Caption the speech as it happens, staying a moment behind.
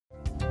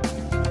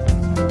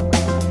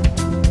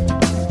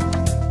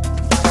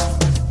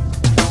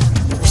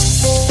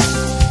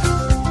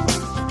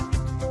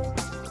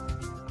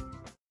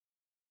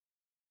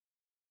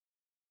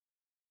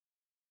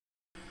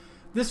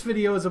This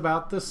video is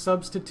about the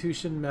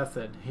substitution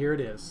method. Here it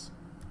is.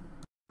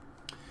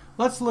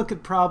 Let's look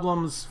at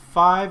problems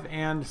 5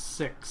 and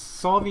 6.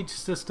 Solve each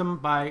system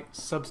by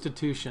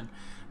substitution.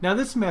 Now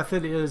this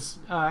method is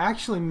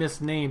actually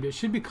misnamed. It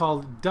should be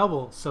called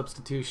double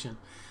substitution.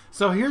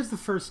 So here's the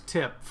first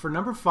tip. For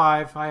number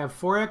 5, I have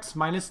 4x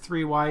minus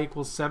 3y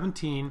equals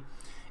 17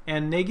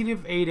 and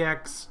negative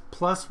 8x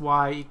plus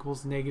y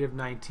equals negative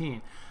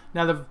 19.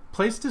 Now the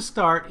place to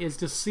start is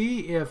to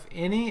see if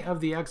any of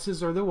the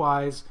x's or the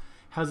y's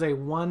has a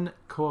 1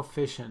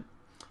 coefficient.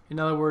 In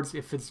other words,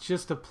 if it's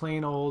just a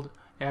plain old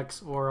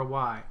x or a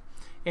y.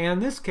 And in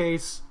this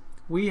case,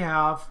 we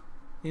have,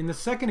 in the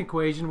second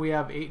equation, we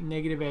have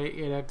negative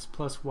 8x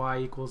plus y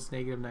equals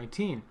negative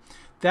 19.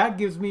 That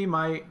gives me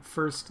my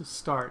first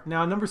start.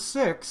 Now number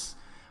 6,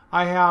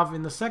 I have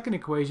in the second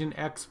equation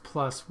x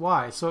plus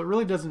y. So it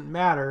really doesn't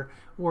matter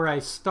where I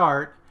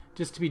start.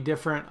 Just to be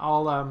different,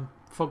 I'll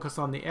focus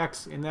on the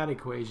x in that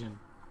equation.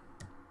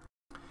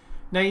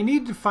 Now you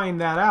need to find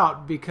that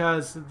out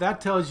because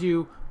that tells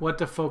you what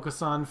to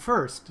focus on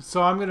first.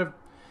 So I'm going to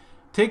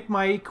take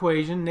my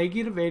equation,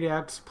 negative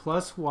 8x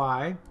plus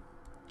y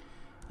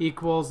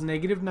equals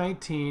negative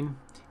 19,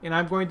 and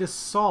I'm going to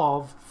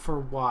solve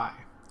for y.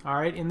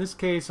 Alright, in this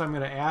case I'm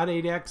going to add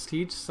 8x to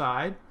each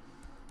side.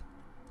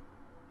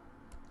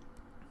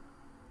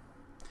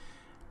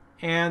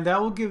 And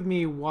that will give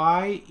me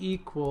y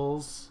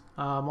equals,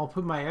 I'll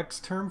put my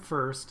x term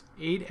first,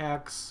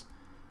 8x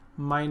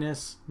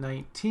minus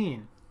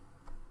 19.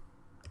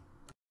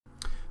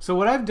 So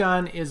what I've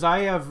done is I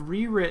have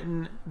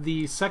rewritten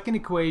the second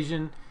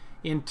equation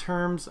in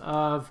terms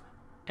of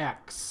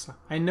x.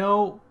 I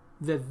know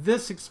that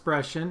this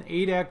expression,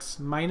 8x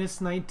minus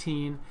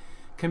 19,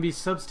 can be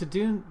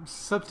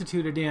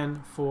substituted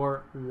in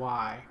for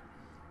y.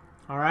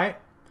 Alright?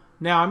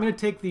 Now I'm going to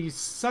take the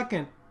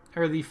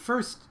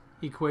first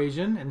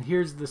equation, and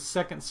here's the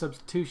second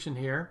substitution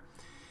here,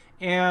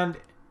 and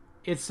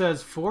it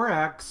says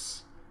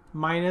 4x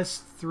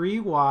minus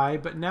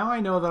 3y, but now I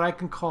know that I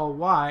can call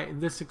y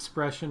this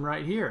expression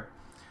right here.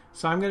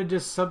 So I'm going to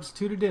just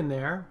substitute it in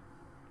there.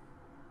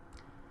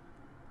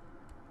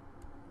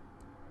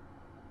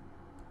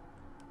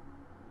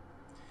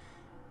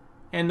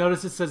 And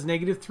notice it says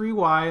negative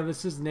 3y,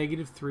 this is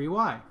negative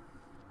 3y,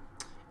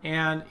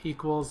 and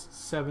equals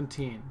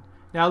 17.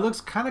 Now it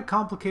looks kind of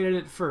complicated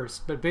at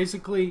first, but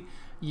basically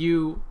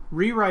you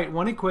rewrite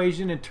one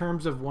equation in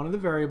terms of one of the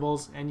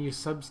variables and you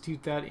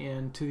substitute that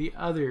into the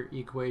other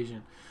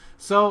equation.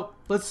 So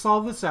let's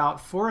solve this out.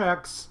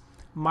 4x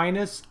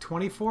minus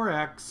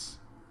 24x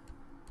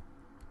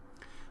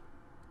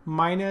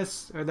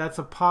minus, or that's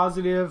a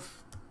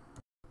positive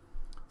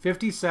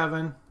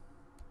 57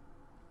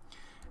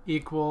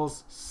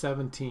 equals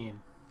 17.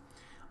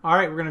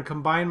 Alright, we're going to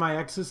combine my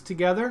x's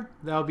together.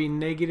 That'll be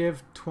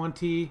negative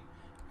 20x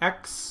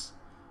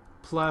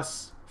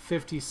plus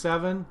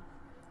 57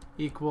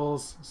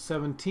 equals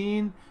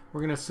 17. We're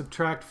going to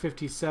subtract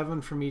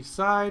 57 from each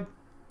side.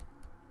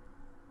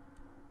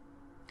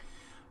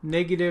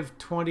 Negative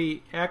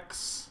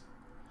 20x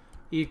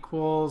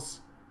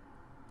equals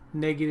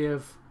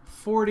negative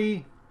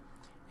 40,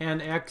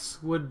 and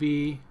x would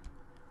be,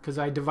 because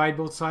I divide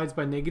both sides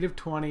by negative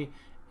 20,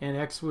 and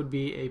x would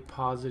be a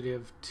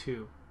positive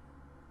 2.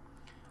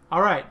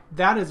 Alright,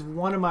 that is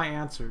one of my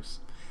answers.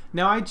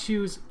 Now I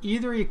choose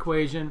either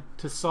equation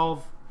to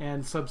solve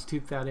and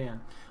substitute that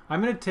in.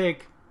 I'm going to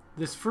take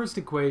this first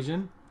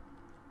equation,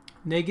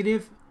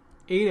 negative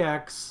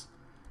 8x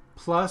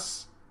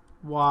plus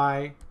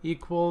y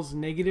equals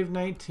negative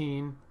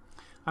 19.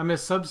 I'm going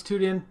to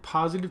substitute in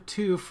positive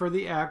 2 for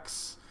the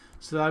x,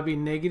 so that would be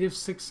negative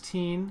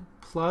 16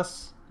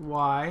 plus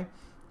y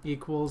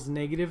equals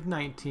negative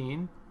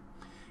 19.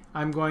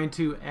 I'm going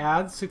to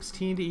add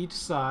 16 to each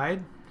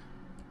side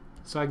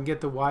so I can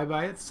get the y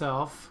by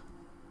itself,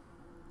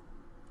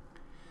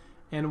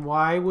 and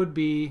y would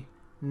be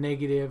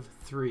negative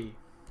 3.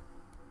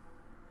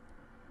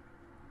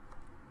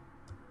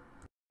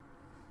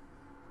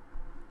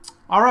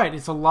 Alright,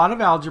 it's a lot of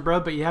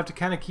algebra, but you have to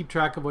kind of keep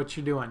track of what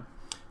you're doing.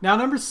 Now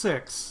number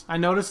 6, I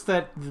noticed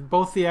that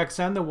both the x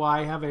and the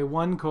y have a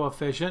 1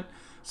 coefficient,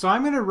 so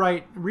I'm going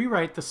to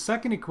rewrite the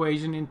second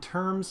equation in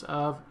terms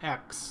of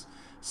x.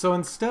 So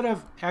instead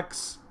of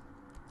x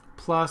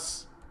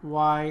plus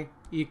y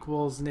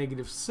equals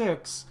negative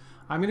 6,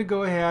 I'm going to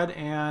go ahead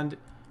and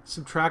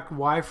subtract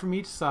y from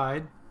each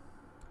side.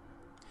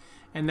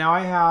 And now I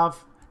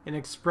have an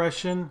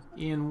expression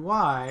in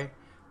y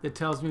that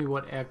tells me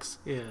what x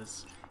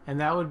is.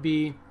 And that would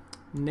be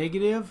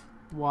negative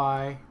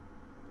y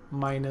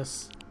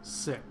minus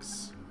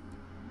 6.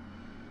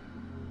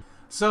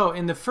 So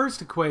in the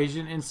first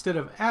equation, instead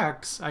of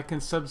x, I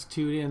can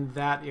substitute in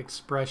that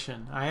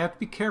expression. I have to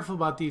be careful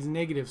about these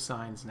negative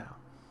signs now.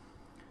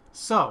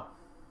 So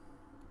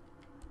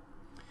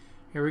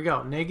here we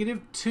go.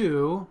 Negative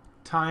 2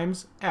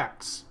 times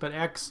x, but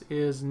x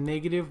is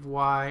negative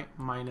y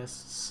minus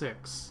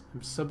 6.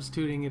 I'm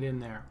substituting it in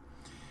there.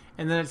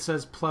 And then it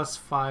says plus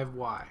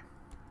 5y.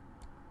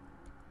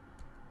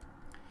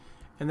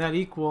 And that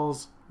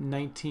equals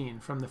 19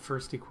 from the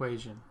first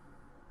equation.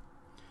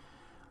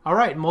 All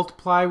right,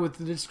 multiply with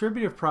the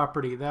distributive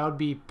property. That would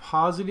be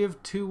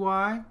positive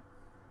 2y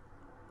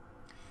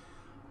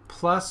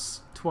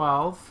plus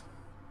 12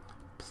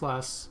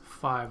 plus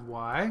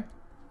 5y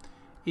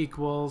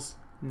equals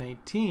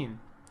 19.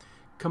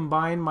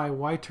 Combine my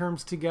y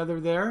terms together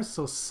there,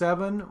 so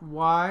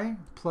 7y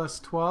plus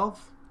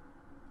 12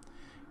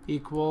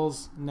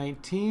 equals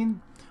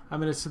 19. I'm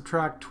going to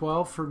subtract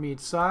 12 from each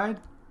side.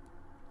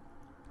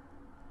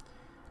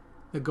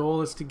 The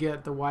goal is to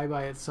get the y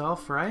by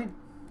itself, right?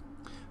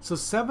 So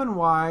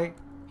 7y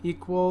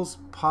equals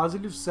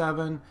positive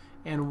 7,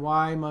 and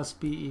y must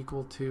be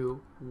equal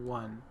to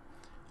 1.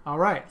 All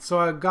right, so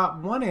I've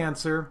got one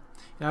answer,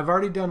 and I've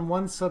already done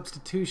one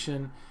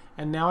substitution,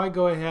 and now I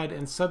go ahead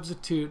and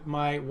substitute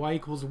my y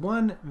equals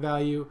 1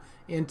 value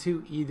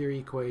into either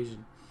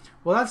equation.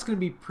 Well, that's going to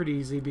be pretty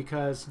easy,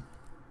 because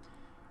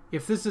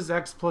if this is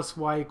x plus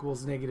y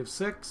equals negative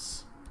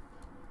 6,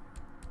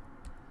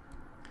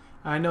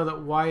 I know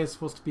that y is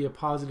supposed to be a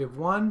positive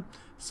 1,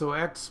 so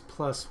x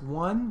plus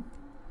 1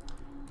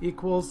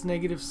 equals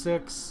negative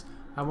 6.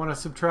 I want to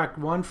subtract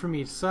 1 from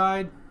each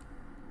side,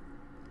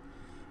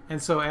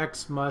 and so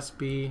x must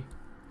be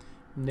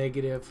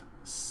negative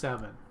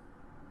 7.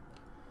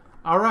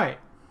 All right.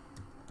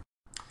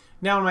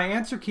 Now in my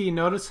answer key,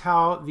 notice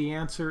how the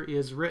answer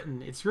is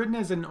written. It's written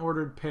as an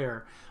ordered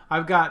pair.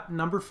 I've got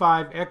number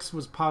 5, x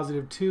was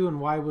positive 2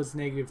 and y was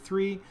negative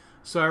 3,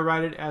 so I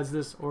write it as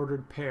this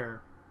ordered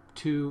pair,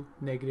 2,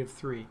 negative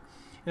 3.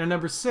 And on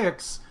number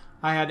 6,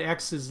 I had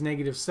x is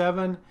negative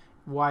 7,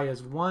 y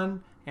is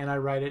 1, and I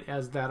write it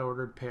as that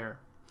ordered pair.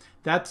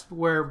 That's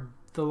where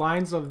the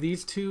lines of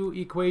these two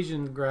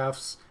equation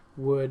graphs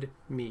would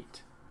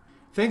meet.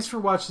 Thanks for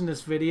watching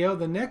this video.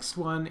 The next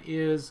one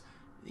is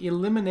the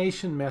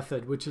elimination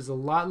method, which is a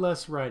lot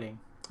less writing,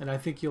 and I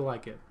think you'll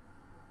like it.